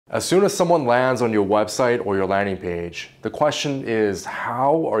As soon as someone lands on your website or your landing page, the question is,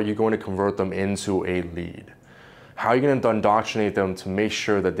 how are you going to convert them into a lead? How are you going to indoctrinate them to make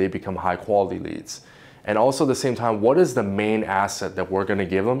sure that they become high quality leads? And also at the same time, what is the main asset that we're going to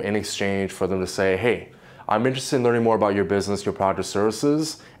give them in exchange for them to say, hey, I'm interested in learning more about your business, your product or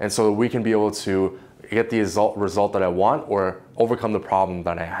services, and so we can be able to get the result that I want or overcome the problem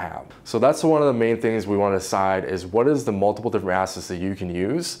that I have. So that's one of the main things we want to decide is what is the multiple different assets that you can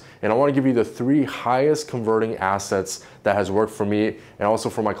use. And I want to give you the 3 highest converting assets that has worked for me and also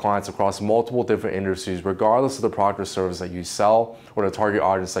for my clients across multiple different industries, regardless of the product or service that you sell or the target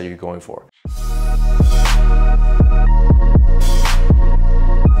audience that you're going for.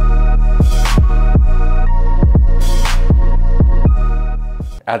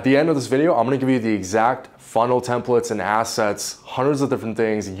 At the end of this video, I'm going to give you the exact funnel templates and assets, hundreds of different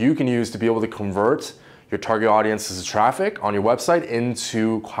things you can use to be able to convert your target audience's traffic on your website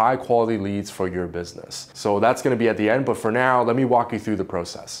into high quality leads for your business. So that's going to be at the end, but for now, let me walk you through the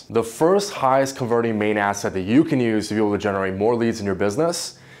process. The first highest converting main asset that you can use to be able to generate more leads in your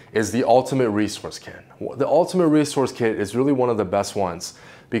business is the Ultimate Resource Kit. The Ultimate Resource Kit is really one of the best ones.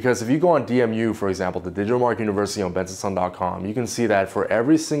 Because if you go on DMU, for example, the Digital Marketing University on benson.com, you can see that for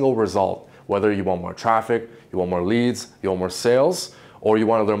every single result, whether you want more traffic, you want more leads, you want more sales, or you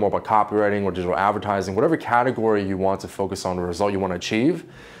want to learn more about copywriting or digital advertising, whatever category you want to focus on, the result you want to achieve,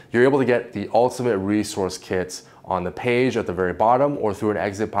 you're able to get the Ultimate Resource Kit on the page at the very bottom or through an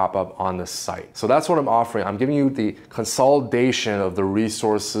exit pop-up on the site. So that's what I'm offering. I'm giving you the consolidation of the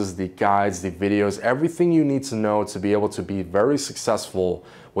resources, the guides, the videos, everything you need to know to be able to be very successful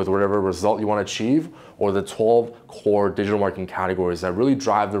with whatever result you want to achieve, or the 12 core digital marketing categories that really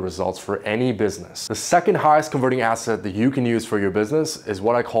drive the results for any business. The second highest converting asset that you can use for your business is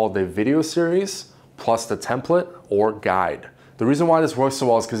what I call the video series plus the template or guide. The reason why this works so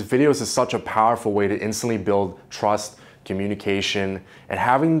well is because videos is such a powerful way to instantly build trust, communication, and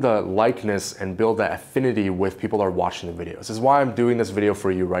having the likeness and build that affinity with people that are watching the videos. This is why I'm doing this video for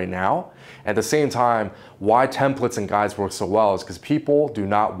you right now. At the same time, why templates and guides work so well is because people do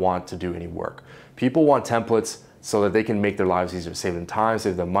not want to do any work. People want templates so that they can make their lives easier, save them time,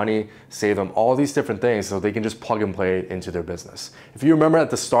 save them money, save them all these different things so they can just plug and play into their business. If you remember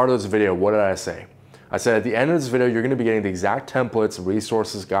at the start of this video, what did I say? I said at the end of this video, you're going to be getting the exact templates,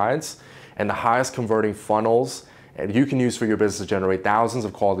 resources, guides, and the highest converting funnels and you can use for your business to generate thousands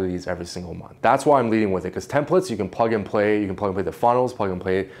of quality leads every single month. That's why I'm leading with it, because templates, you can plug and play. You can plug and play the funnels, plug and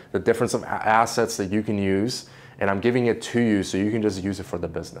play the difference of assets that you can use, and I'm giving it to you so you can just use it for the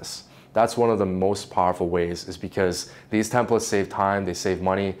business. That's one of the most powerful ways, is because these templates save time, they save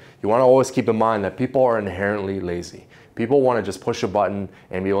money. You want to always keep in mind that people are inherently lazy. People want to just push a button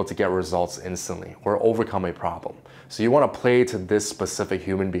and be able to get results instantly or overcome a problem. So you want to play to this specific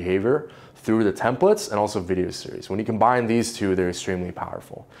human behavior through the templates and also video series. When you combine these two, they're extremely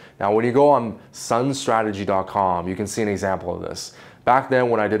powerful. Now, when you go on sunstrategy.com, you can see an example of this. Back then,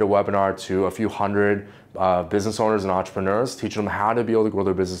 when I did a webinar to a few hundred business owners and entrepreneurs, teaching them how to be able to grow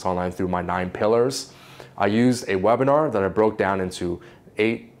their business online through my 9 pillars, I used a webinar that I broke down into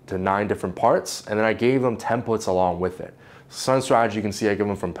 8 to 9 different parts, and then I gave them templates along with it. Sun Strategy, you can see I give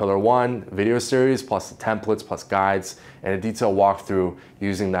them from Pillar 1, video series, plus the templates, plus guides, and a detailed walkthrough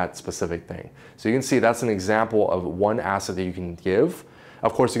using that specific thing. So you can see that's an example of one asset that you can give.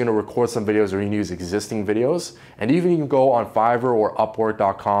 Of course, you're going to record some videos or you can use existing videos. And even you can go on Fiverr or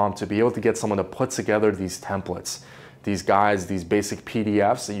Upwork.com to be able to get someone to put together these templates, these guides, these basic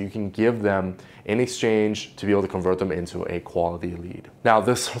PDFs that you can give them in exchange to be able to convert them into a quality lead. Now,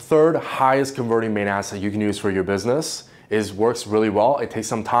 this third highest converting main asset you can use for your business works really well. It takes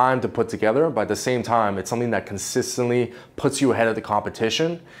some time to put together, but at the same time, it's something that consistently puts you ahead of the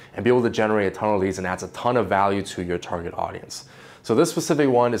competition and be able to generate a ton of leads and adds a ton of value to your target audience. So this specific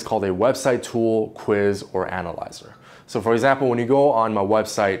one is called a website tool, quiz, or analyzer. So for example, when you go on my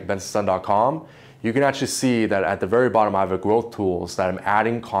website, benson.com, you can actually see that at the very bottom, I have a growth tools that I'm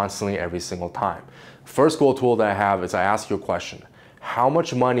adding constantly every single time. First growth tool that I have is I ask you a question. How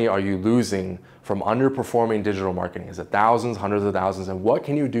much money are you losing from underperforming digital marketing? Is it thousands, hundreds of thousands, and what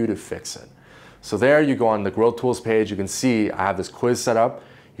can you do to fix it? So there you go on the growth tools page, you can see I have this quiz set up.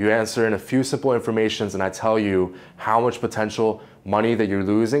 You answer in a few simple informations and I tell you how much potential money that you're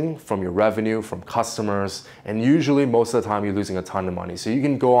losing from your revenue, from customers, and usually most of the time you're losing a ton of money. So you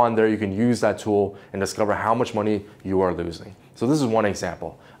can go on there, you can use that tool and discover how much money you are losing. So this is one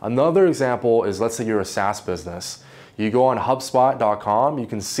example. Another example is, let's say you're a SaaS business. You go on HubSpot.com, you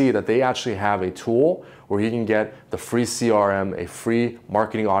can see that they actually have a tool where you can get the free CRM, a free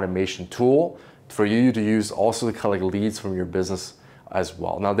marketing automation tool for you to use also to collect leads from your business as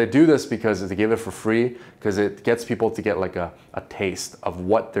well. Now they do this because they give it for free, because it gets people to get like a taste of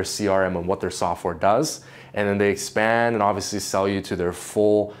what their CRM and what their software does. And then they expand and obviously sell you to their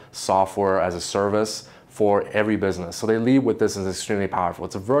full software as a service for every business. So they lead with this and it's extremely powerful.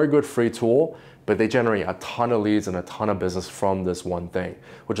 It's a very good free tool, but they generate a ton of leads and a ton of business from this one thing,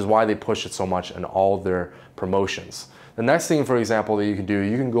 which is why they push it so much in all of their promotions. The next thing, for example, that you can do,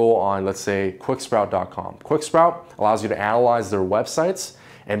 you can go on, let's say, quicksprout.com. Quicksprout allows you to analyze their websites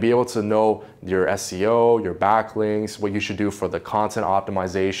and be able to know your SEO, your backlinks, what you should do for the content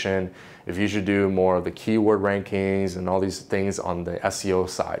optimization, if you should do more of the keyword rankings and all these things on the SEO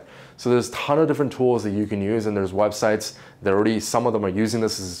side. So there's a ton of different tools that you can use, and there's websites that already, some of them are using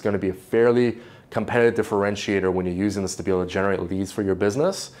this. This is going to be a fairly competitive differentiator when you're using this to be able to generate leads for your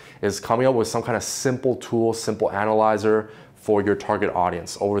business, is coming up with some kind of simple tool, simple analyzer for your target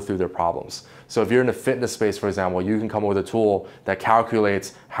audience over through their problems. So if you're in the fitness space, for example, you can come up with a tool that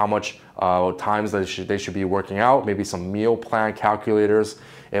calculates how much times they should be working out, maybe some meal plan calculators.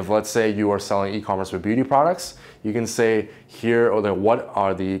 If, let's say, you are selling e-commerce with beauty products, you can say here, or then what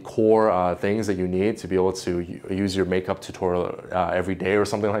are the core things that you need to be able to use your makeup tutorial every day or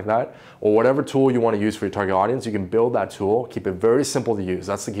something like that. Or whatever tool you want to use for your target audience, you can build that tool, keep it very simple to use.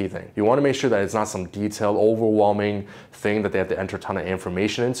 That's the key thing. You want to make sure that it's not some detailed, overwhelming thing that they have to enter a ton of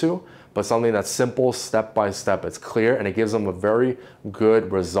information into, but something that's simple, step by step, it's clear, and it gives them a very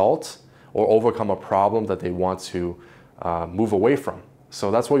good result or overcome a problem that they want to move away from. So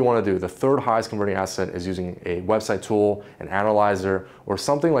that's what you want to do. The third highest converting asset is using a website tool, an analyzer, or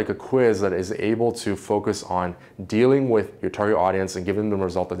something like a quiz that is able to focus on dealing with your target audience and giving them the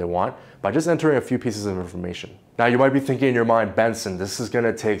result that they want by just entering a few pieces of information. Now you might be thinking in your mind, Benson, this is going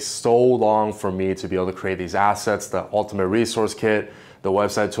to take so long for me to be able to create these assets. The ultimate resource kit, the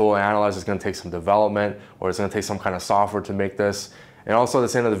website tool, analyzer is going to take some development, or it's going to take some kind of software to make this. And also at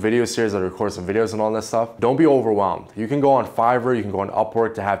the end of the video series, I record some videos and all that stuff. Don't be overwhelmed. You can go on Fiverr, you can go on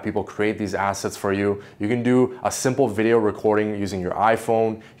Upwork to have people create these assets for you. You can do a simple video recording using your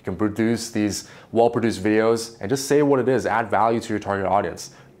iPhone. You can produce these well-produced videos and just say what it is, add value to your target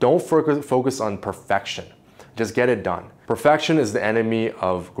audience. Don't focus on perfection. Just get it done. Perfection is the enemy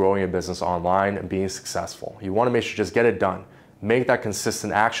of growing a business online and being successful. You want to make sure just get it done. Make that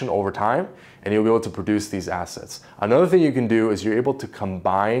consistent action over time, and you'll be able to produce these assets. Another thing you can do is you're able to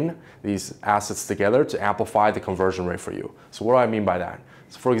combine these assets together to amplify the conversion rate for you. So what do I mean by that?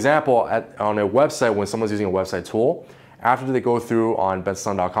 So for example, on a website, when someone's using a website tool, after they go through on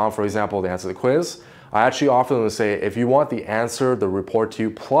benson.com, for example, they answer the quiz, I actually offer them to say, if you want the answer, the report to you,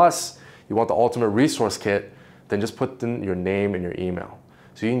 plus you want the ultimate resource kit, then just put in your name and your email.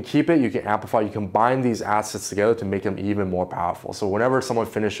 So you can keep it, you can amplify, you combine these assets together to make them even more powerful. So whenever someone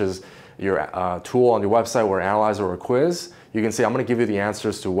finishes your tool on your website or analyzer or a quiz, you can say, I'm gonna give you the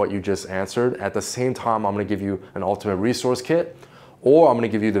answers to what you just answered. At the same time, I'm gonna give you an ultimate resource kit, or I'm gonna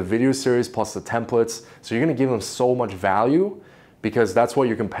give you the video series plus the templates. So you're gonna give them so much value, because that's what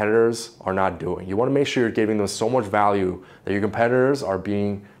your competitors are not doing. You wanna make sure you're giving them so much value that your competitors are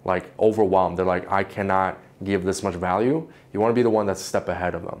being like overwhelmed. They're like, I cannot give this much value. You want to be the one that's a step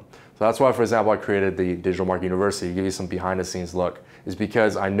ahead of them. So that's why, for example, I created the Digital Marketing University to give you some behind the scenes look, is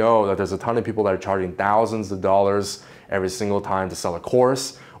because I know that there's a ton of people that are charging thousands of dollars every single time to sell a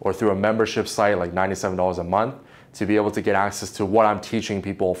course, or through a membership site like $97 a month to be able to get access to what I'm teaching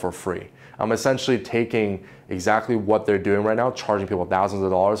people for free. I'm essentially taking exactly what they're doing right now, charging people thousands of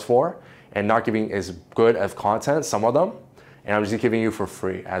dollars for, and not giving as good of content, some of them, and I'm just giving you for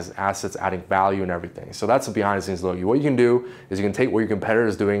free as assets, adding value and everything. So that's a behind the scenes look. What you can do is you can take what your competitor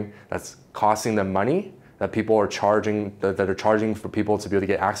is doing that's costing them money, that people are charging, that are charging for people to be able to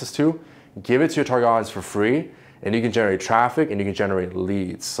get access to, give it to your target audience for free, and you can generate traffic and you can generate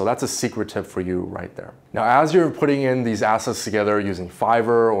leads. So that's a secret tip for you right there. Now, as you're putting in these assets together using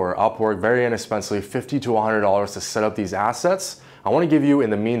Fiverr or Upwork, very inexpensively, $50 to $100 to set up these assets, I want to give you,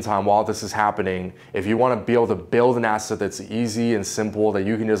 in the meantime, while this is happening, if you want to be able to build an asset that's easy and simple that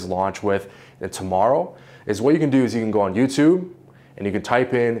you can just launch with tomorrow, is what you can do is you can go on YouTube and you can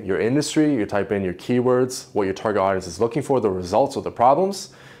type in your industry, you type in your keywords, what your target audience is looking for, the results or the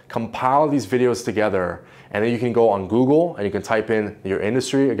problems, compile these videos together, and then you can go on Google and you can type in your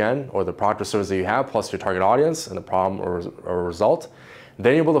industry again, or the product or service that you have, plus your target audience and the problem or result.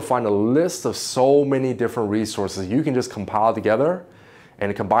 Then you're able to find a list of so many different resources you can just compile together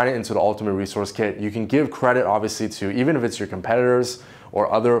and combine it into the ultimate resource kit. You can give credit, obviously, to even if it's your competitors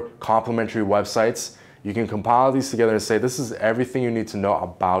or other complementary websites, you can compile these together and say, this is everything you need to know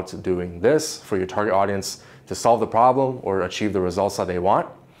about doing this for your target audience to solve the problem or achieve the results that they want.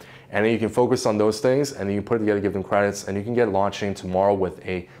 And then you can focus on those things, and then you put it together, give them credits, and you can get launching tomorrow with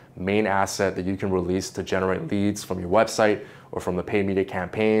a main asset that you can release to generate leads from your website or from the paid media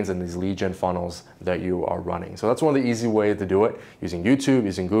campaigns and these lead gen funnels that you are running. So that's one of the easy ways to do it, using YouTube,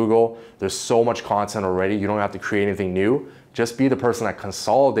 using Google. There's so much content already. You don't have to create anything new. Just be the person that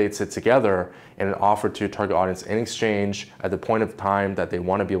consolidates it together and offer to your target audience in exchange at the point of time that they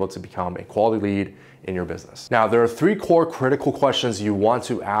want to be able to become a quality lead in your business. Now, there are 3 core critical questions you want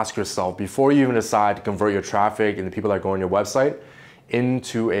to ask yourself before you even decide to convert your traffic and the people that go on your website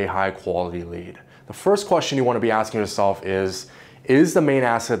into a high quality lead. The first question you want to be asking yourself is the main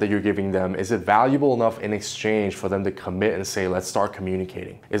asset that you're giving them, is it valuable enough in exchange for them to commit and say, let's start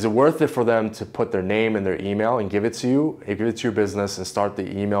communicating? Is it worth it for them to put their name and their email and give it to you, give it to your business and start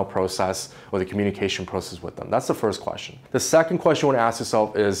the email process or the communication process with them? That's the first question. The second question you want to ask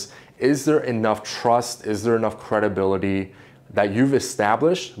yourself is there enough trust? Is there enough credibility that you've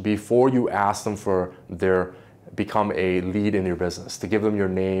established before you ask them for their become a lead in your business, to give them your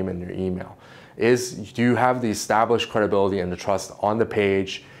name and your email? Do you have the established credibility and the trust on the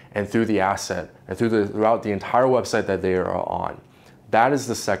page and through the asset and throughout the entire website that they are on? That is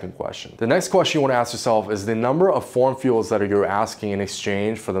the second question. The next question you want to ask yourself is the number of form fields that you're asking in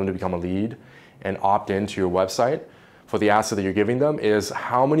exchange for them to become a lead and opt into your website for the asset that you're giving them, is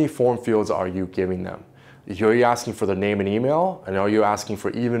how many form fields are you giving them? Are you asking for their name and email? And are you asking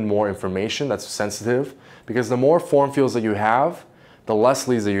for even more information that's sensitive? Because the more form fields that you have, the less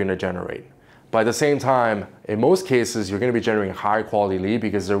leads that you're going to generate. But at the same time, in most cases, you're going to be generating high quality lead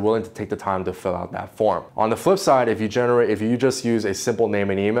because they're willing to take the time to fill out that form. On the flip side, if you just use a simple name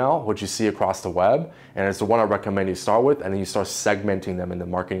and email, which you see across the web, and it's the one I recommend you start with, and then you start segmenting them in the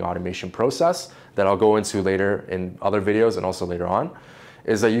marketing automation process that I'll go into later in other videos and also later on,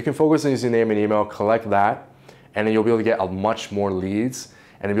 is that you can focus on using name and email, collect that, and then you'll be able to get much more leads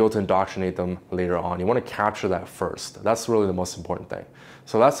and be able to indoctrinate them later on. You want to capture that first. That's really the most important thing.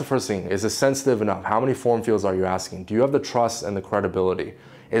 So that's the first thing. Is it sensitive enough? How many form fields are you asking? Do you have the trust and the credibility?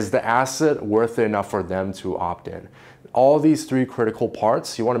 Is the asset worth it enough for them to opt in? All these 3 critical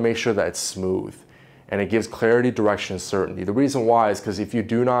parts, you want to make sure that it's smooth and it gives clarity, direction, and certainty. The reason why is because if you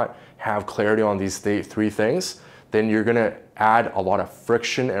do not have clarity on these 3 things, then you're going to add a lot of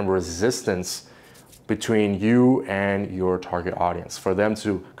friction and resistance between you and your target audience for them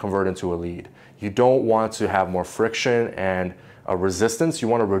to convert into a lead. You don't want to have more friction and resistance. You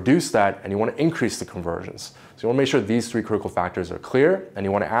want to reduce that and you want to increase the conversions. So you want to make sure these 3 critical factors are clear, and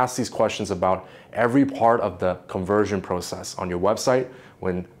you want to ask these questions about every part of the conversion process on your website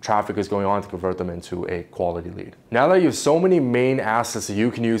when traffic is going on to convert them into a quality lead. Now that you have so many main assets that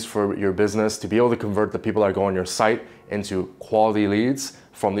you can use for your business to be able to convert the people that go on your site into quality leads,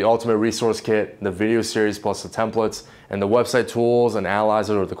 from the Ultimate Resource Kit, the video series plus the templates, and the website tools and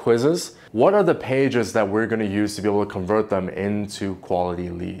analyzer or the quizzes, what are the pages that we're going to use to be able to convert them into quality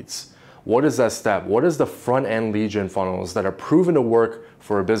leads? What is that step? What is the front end lead gen funnels that are proven to work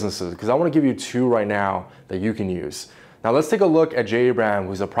for businesses? Because I want to give you 2 right now that you can use. Now let's take a look at Jay Abraham,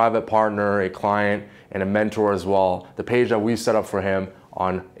 who's a private partner, a client, and a mentor as well, the page that we've set up for him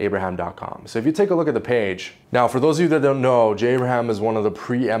on abraham.com. So if you take a look at the page, now for those of you that don't know, Jay Abraham is one of the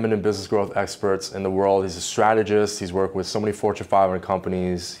preeminent business growth experts in the world. He's a strategist. He's worked with so many Fortune 500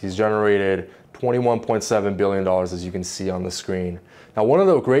 companies. He's generated $21.7 billion, as you can see on the screen. Now, one of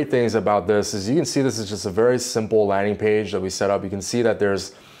the great things about this is you can see this is just a very simple landing page that we set up. You can see that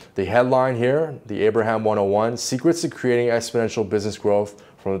there's the headline here, the Abraham 101, Secrets to Creating Exponential Business Growth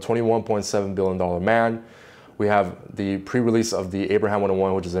from the $21.7 billion man. We have the pre-release of the Abraham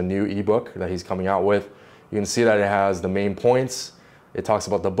 101, which is a new ebook that he's coming out with. You can see that it has the main points. It talks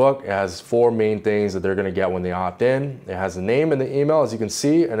about the book. It has 4 main things that they're going to get when they opt in. It has the name and the email, as you can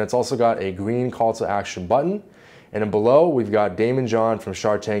see, and it's also got a green call to action button. And then below, we've got Damon John from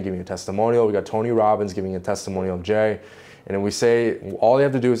Shark Tank giving a testimonial. We got Tony Robbins giving a testimonial of Jay. And then we say all they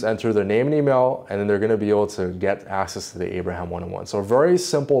have to do is enter their name and email, and then they're going to be able to get access to the Abraham 101. So a very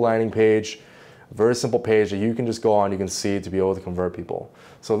simple landing page. Very simple page that you can just go on, you can see to be able to convert people.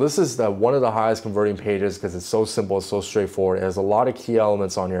 So this is one of the highest converting pages because it's so simple, it's so straightforward. It has a lot of key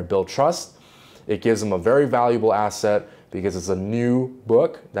elements on here. Build trust. It gives them a very valuable asset because it's a new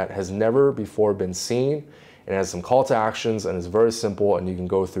book that has never before been seen. It has some call to actions and it's very simple and you can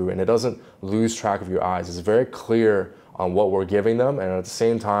go through and it doesn't lose track of your eyes. It's very clear on what we're giving them, and at the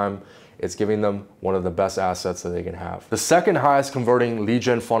same time, it's giving them one of the best assets that they can have. The second highest converting lead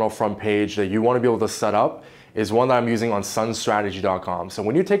gen funnel front page that you want to be able to set up is one that I'm using on sunstrategy.com. So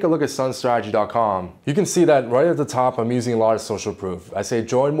when you take a look at sunstrategy.com, you can see that right at the top, I'm using a lot of social proof. I say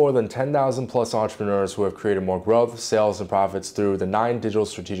join more than 10,000 plus entrepreneurs who have created more growth, sales, and profits through the 9 digital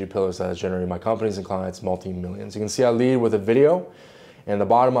strategic pillars that has generated my companies and clients multi-millions. You can see I lead with a video. And at the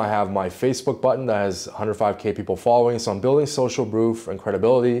bottom, I have my Facebook button that has 105K people following. So I'm building social proof and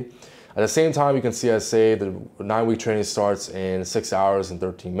credibility. At the same time, you can see I say the 9-week training starts in 6 hours and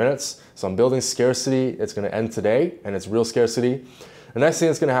 13 minutes. So I'm building scarcity. It's going to end today, and it's real scarcity. The next thing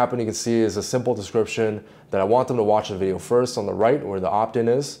that's going to happen, you can see, is a simple description that I want them to watch the video first on the right where the opt-in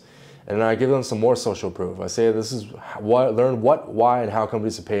is. And then I give them some more social proof. I say this is learn what, why, and how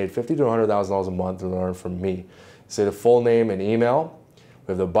companies have paid $50,000 to $100,000 a month to learn from me. Say the full name and email.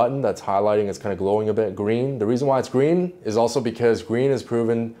 We have the button that's highlighting, it's kind of glowing a bit green. The reason why it's green is also because green is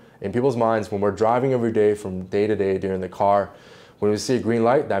proven in people's minds when we're driving every day from day to day during the car. When we see a green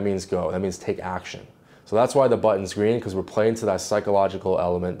light, that means go, that means take action. So that's why the button's green, because we're playing to that psychological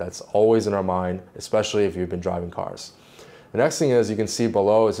element that's always in our mind, especially if you've been driving cars. The next thing is you can see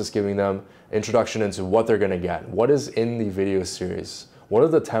below, it's just giving them introduction into what they're gonna get. What is in the video series? What are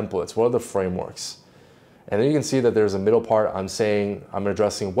the templates? What are the frameworks? And then you can see that there's a middle part. I'm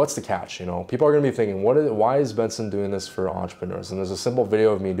addressing what's the catch. People are going to be thinking, why is Benson doing this for entrepreneurs? And there's a simple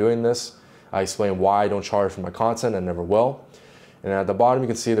video of me doing this. I explain why I don't charge for my content and never will. And at the bottom, you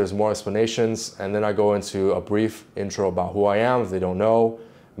can see there's more explanations. And then I go into a brief intro about who I am. If they don't know,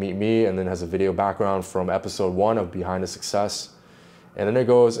 meet me. And then has a video background from episode 1 of Behind the Success. And then it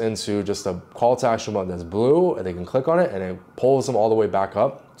goes into just a call to action button that's blue, and they can click on it, and it pulls them all the way back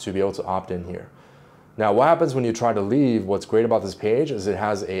up to be able to opt in here. Now, what happens when you try to leave, what's great about this page is it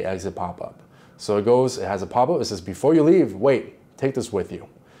has a exit pop-up. So it has a pop-up, it says, before you leave, wait, take this with you.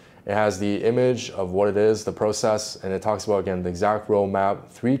 It has the image of what it is, the process, and it talks about, again, the exact roadmap,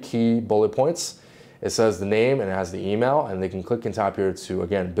 3 key bullet points. It says the name and it has the email, and they can click and tap here to,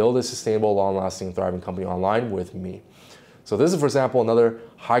 again, build a sustainable, long-lasting, thriving company online with me. So this is, for example, another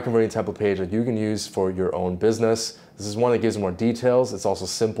high-converting template page that you can use for your own business. This is one that gives more details. It's also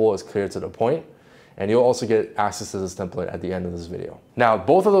simple, it's clear to the point. And you'll also get access to this template at the end of this video. Now,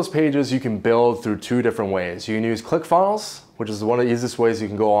 both of those pages you can build through 2 different ways. You can use ClickFunnels, which is one of the easiest ways you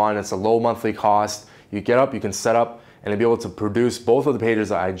can go on. It's a low monthly cost. You get up, you can set up, and be able to produce both of the pages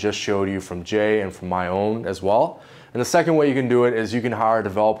that I just showed you from Jay and from my own as well. And the second way you can do it is you can hire a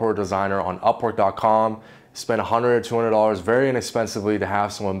developer or designer on Upwork.com, spend $100 or $200 very inexpensively to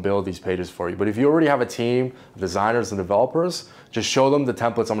have someone build these pages for you. But if you already have a team of designers and developers, just show them the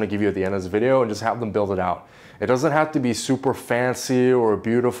templates I'm gonna give you at the end of this video and just have them build it out. It doesn't have to be super fancy or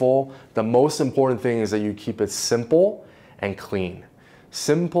beautiful. The most important thing is that you keep it simple and clean.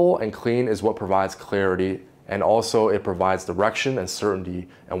 Simple and clean is what provides clarity, and also it provides direction and certainty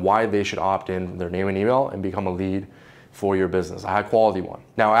and why they should opt in their name and email and become a lead for your business, a high quality one.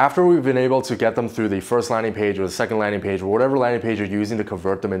 Now, after we've been able to get them through the first landing page or the second landing page or whatever landing page you're using to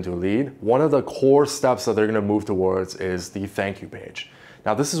convert them into a lead, one of the core steps that they're gonna move towards is the thank you page.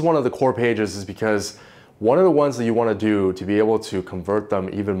 Now, this is one of the core pages is because one of the ones that you wanna do to be able to convert them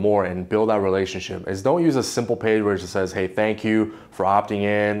even more and build that relationship is don't use a simple page where it just says, hey, thank you for opting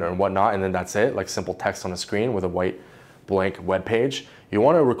in or whatnot, and then that's it, like simple text on a screen with a white blank web page. You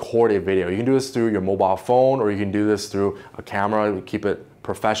want to record a video. You can do this through your mobile phone, or you can do this through a camera, keep it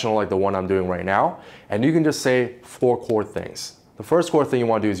professional like the one I'm doing right now. And you can just say 4 core things. The first core thing you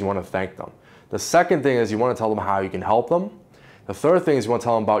want to do is you want to thank them. The second thing is you want to tell them how you can help them. The third thing is you want to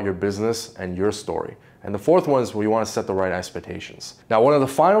tell them about your business and your story. And the fourth one is where you want to set the right expectations. Now, one of the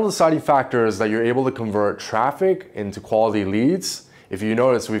final deciding factors that you're able to convert traffic into quality leads, if you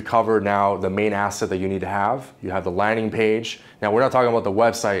notice, we've covered now the main asset that you need to have. You have the landing page. Now, we're not talking about the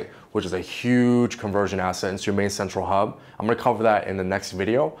website, which is a huge conversion asset into your main central hub. I'm gonna cover that in the next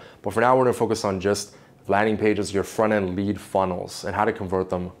video. But for now, we're gonna focus on just landing pages, your front-end lead funnels, and how to convert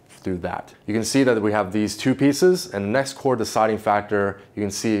them through that. You can see that we have these 2 pieces, and the next core deciding factor you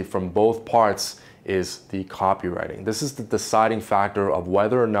can see from both parts is the copywriting. This is the deciding factor of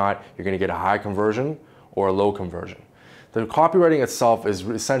whether or not you're gonna get a high conversion or a low conversion. The copywriting itself is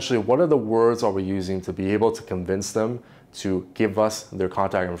essentially what are the words are we using to be able to convince them to give us their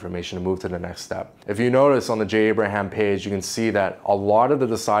contact information to move to the next step. If you notice on the Jay Abraham page, you can see that a lot of the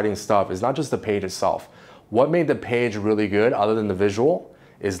deciding stuff is not just the page itself. What made the page really good other than the visual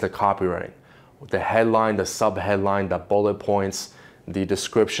is the copywriting. The headline, the sub-headline, the bullet points, the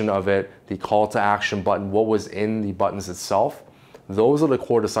description of it, the call to action button, what was in the buttons itself. Those are the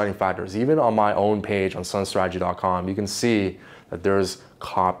core deciding factors. Even on my own page on sunstrategy.com, you can see that there's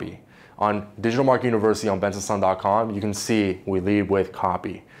copy. On Digital Marketing University on bensonsun.com, you can see we lead with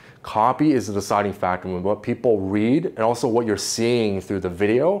copy. Copy is the deciding factor when what people read and also what you're seeing through the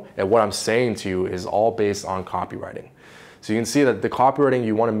video, and what I'm saying to you is all based on copywriting. So you can see that the copywriting,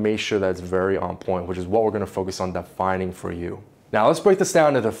 you want to make sure that it's very on point, which is what we're going to focus on defining for you. Now let's break this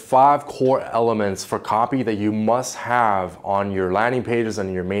down into 5 core elements for copy that you must have on your landing pages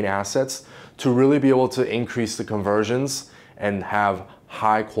and your main assets to really be able to increase the conversions and have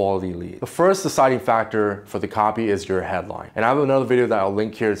high quality leads. The first deciding factor for the copy is your headline. And I have another video that I'll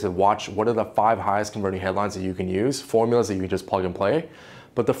link here to watch what are the 5 highest converting headlines that you can use, formulas that you can just plug and play.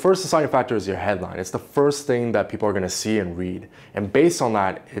 But the first deciding factor is your headline. It's the first thing that people are going to see and read. And based on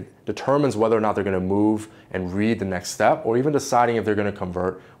that, it determines whether or not they're going to move and read the next step, or even deciding if they're going to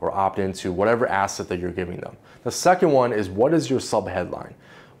convert or opt into whatever asset that you're giving them. The second one is, what is your sub-headline?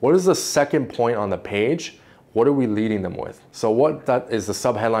 What is the second point on the page? What are we leading them with? So what that is, the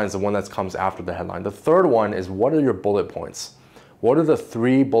sub-headline is the one that comes after the headline. The third one is, what are your bullet points? What are the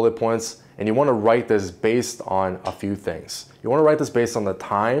 3 bullet points? And you want to write this based on a few things. You want to write this based on the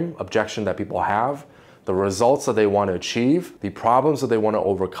time objection that people have, the results that they want to achieve, the problems that they want to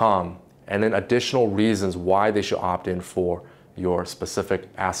overcome, and then additional reasons why they should opt in for your specific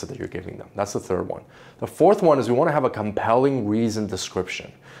asset that you're giving them. That's the third one. The fourth one is, we want to have a compelling reason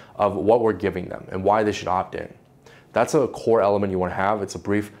description of what we're giving them and why they should opt in. That's a core element you want to have. It's a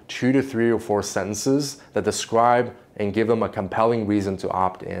brief 2 to 3 or 4 sentences that describe and give them a compelling reason to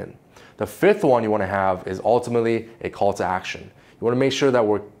opt in. The fifth one you want to have is ultimately a call to action. You want to make sure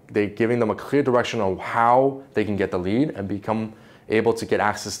that they're giving them a clear direction on how they can get the lead and become able to get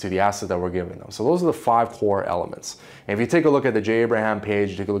access to the asset that we're giving them. So those are the 5 core elements. And if you take a look at the Jay Abraham page,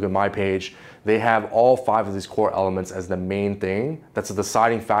 you take a look at my page, they have all 5 of these core elements as the main thing that's a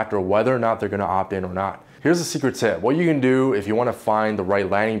deciding factor of whether or not they're going to opt in or not. Here's a secret tip. What you can do if you want to find the right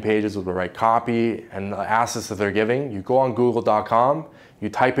landing pages with the right copy and the assets that they're giving, you go on google.com, you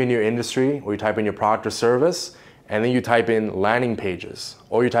type in your industry, or you type in your product or service, and then you type in landing pages,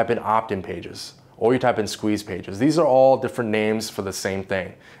 or you type in opt-in pages, or you type in squeeze pages. These are all different names for the same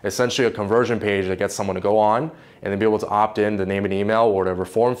thing. Essentially a conversion page that gets someone to go on and then be able to opt in the name and email or whatever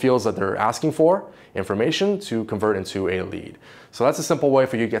form fields that they're asking for, information to convert into a lead. So that's a simple way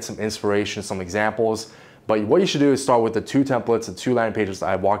for you to get some inspiration, some examples. But what you should do is start with the 2 templates, the 2 landing pages that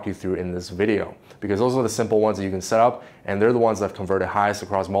I walked you through in this video, because those are the simple ones that you can set up, and they're the ones that have converted highest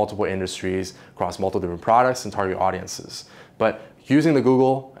across multiple industries, across multiple different products and target audiences. But using the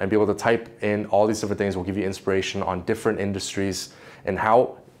Google and be able to type in all these different things will give you inspiration on different industries and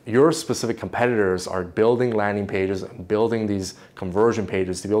how your specific competitors are building landing pages and building these conversion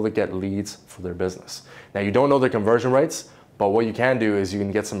pages to be able to get leads for their business. Now, you don't know their conversion rates, but what you can do is you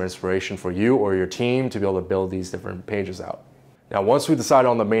can get some inspiration for you or your team to be able to build these different pages out. Now, once we decide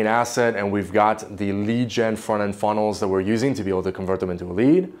on the main asset and we've got the lead gen front-end funnels that we're using to be able to convert them into a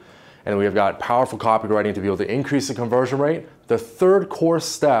lead, and we've got powerful copywriting to be able to increase the conversion rate, the third core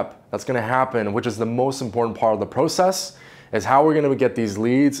step that's going to happen, which is the most important part of the process, is how we're going to get these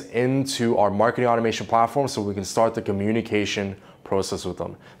leads into our marketing automation platform so we can start the communication process with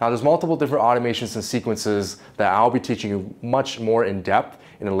them. Now, there's multiple different automations and sequences that I'll be teaching you much more in depth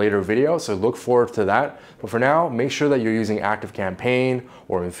in a later video, so look forward to that. But for now, make sure that you're using ActiveCampaign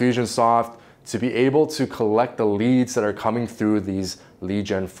or Infusionsoft to be able to collect the leads that are coming through these lead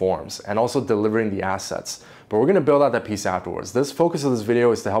gen forms and also delivering the assets. But we're going to build out that piece afterwards. This focus of this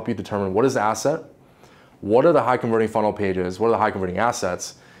video is to help you determine what is the asset, what are the high converting funnel pages, what are the high converting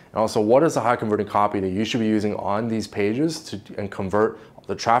assets, and also what is the high converting copy that you should be using on these pages and convert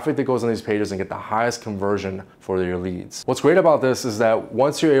the traffic that goes on these pages and get the highest conversion for your leads. What's great about this is that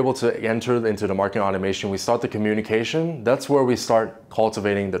once you're able to enter into the marketing automation, we start the communication. That's where we start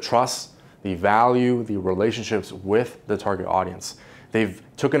cultivating the trust, the value, the relationships with the target audience. They've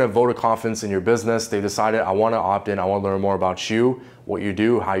taken a vote of confidence in your business. They've decided, I want to opt in. I want to learn more about you, what you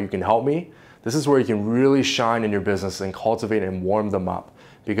do, how you can help me. This is where you can really shine in your business and cultivate and warm them up.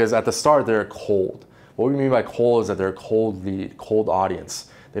 Because at the start, they're cold. What we mean by cold is that they're a cold lead, cold audience.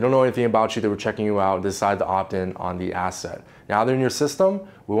 They don't know anything about you. They were checking you out, decide to opt in on the asset. Now they're in your system.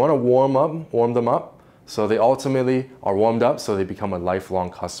 We want to warm them up. So they ultimately are warmed up so they become a lifelong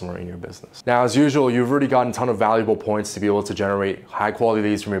customer in your business. Now, as usual, you've already gotten a ton of valuable points to be able to generate high quality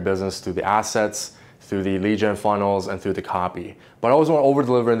leads from your business through the assets, through the lead gen funnels, and through the copy. But I always want to over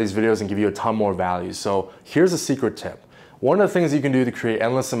deliver in these videos and give you a ton more value. So here's a secret tip. One of the things you can do to create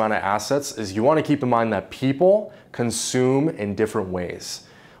endless amount of assets is you want to keep in mind that people consume in different ways.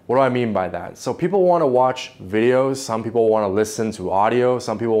 What do I mean by that? So people want to watch videos, some people want to listen to audio,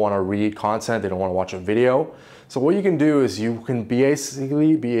 some people want to read content, they don't want to watch a video. So what you can do is you can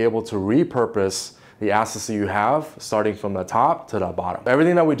basically be able to repurpose the assets that you have, starting from the top to the bottom.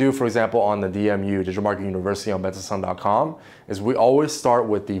 Everything that we do, for example, on the DMU, Digital Marketing University on Benson.com, is we always start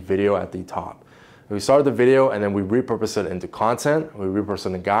with the video at the top. We start the video and then we repurpose it into content, we repurpose it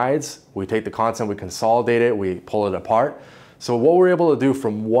into guides, we take the content, we consolidate it, we pull it apart. So what we're able to do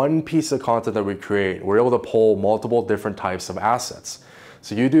from one piece of content that we create, we're able to pull multiple different types of assets.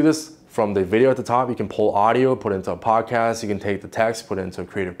 So you do this from the video at the top, you can pull audio, put it into a podcast, you can take the text, put it into a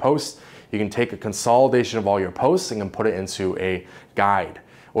creative post, you can take a consolidation of all your posts and put it into a guide.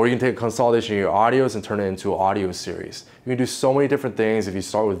 Or you can take a consolidation of your audios and turn it into an audio series. You can do so many different things if you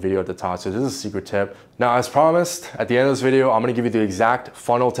start with video at the top. So this is a secret tip. Now, as promised, at the end of this video, I'm gonna give you the exact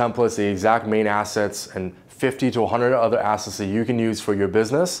funnel templates, the exact main assets, and 50 to 100 other assets that you can use for your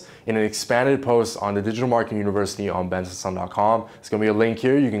business in an expanded post on the Digital Marketing University on Benson.com. It's gonna be a link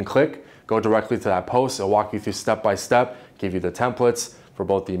here. You can click, go directly to that post. It'll walk you through step by step, give you the templates for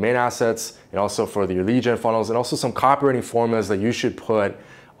both the main assets and also for the lead gen funnels, and also some copywriting formulas that you should put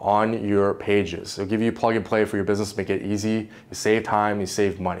on your pages. It'll give you plug and play for your business, make it easy, you save time, you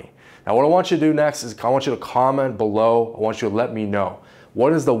save money. Now what I want you to do next is I want you to comment below. I want you to let me know,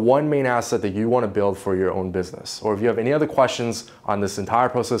 what is the one main asset that you want to build for your own business? Or if you have any other questions on this entire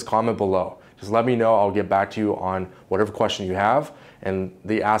process, comment below. Just let me know, I'll get back to you on whatever question you have and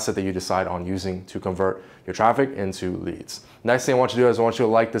the asset that you decide on using to convert your traffic into leads. Next thing I want you to do is I want you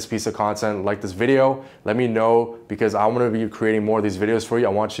to like this piece of content, like this video. Let me know, because I'm gonna be creating more of these videos for you. I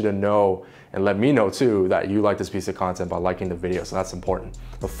want you to know and let me know too that you like this piece of content by liking the video, so that's important.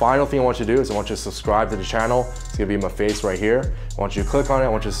 The final thing I want you to do is I want you to subscribe to the channel. It's gonna be my face right here. I want you to click on it. I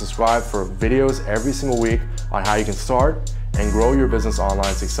want you to subscribe for videos every single week on how you can start and grow your business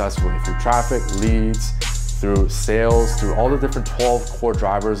online successfully through traffic, leads, through sales, through all the different 12 core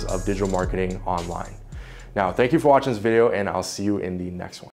drivers of digital marketing online. Now, thank you for watching this video, and I'll see you in the next one.